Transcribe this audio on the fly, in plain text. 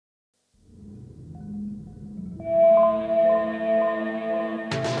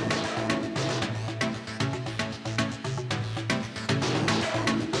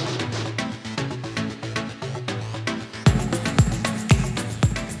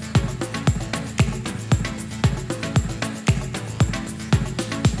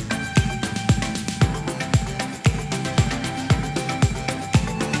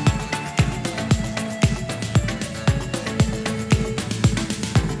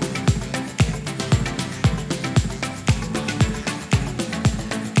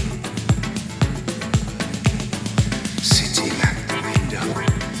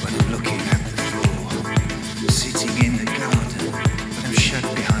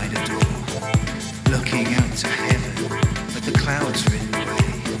looking out to heaven, but the clouds are in the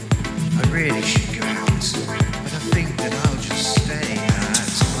way. I really should go out, but I think that I'll just stay at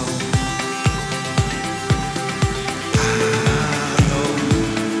home. At home.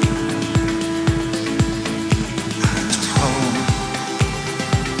 At home.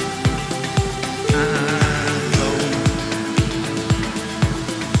 At home.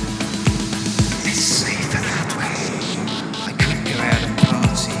 It's safer that way. I could go out and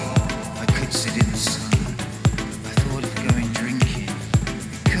party. I could sit in the sun. I thought of going drinking.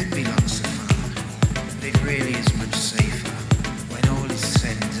 It could be lots of fun, but it really is much safer when all is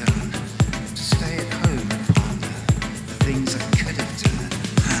said and done to stay at home and ponder the things I could have done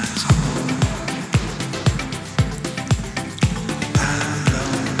at home.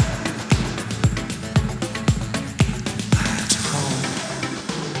 Alone. At home.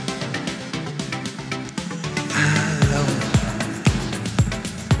 Alone.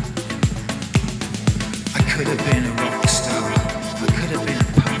 I could have been a rock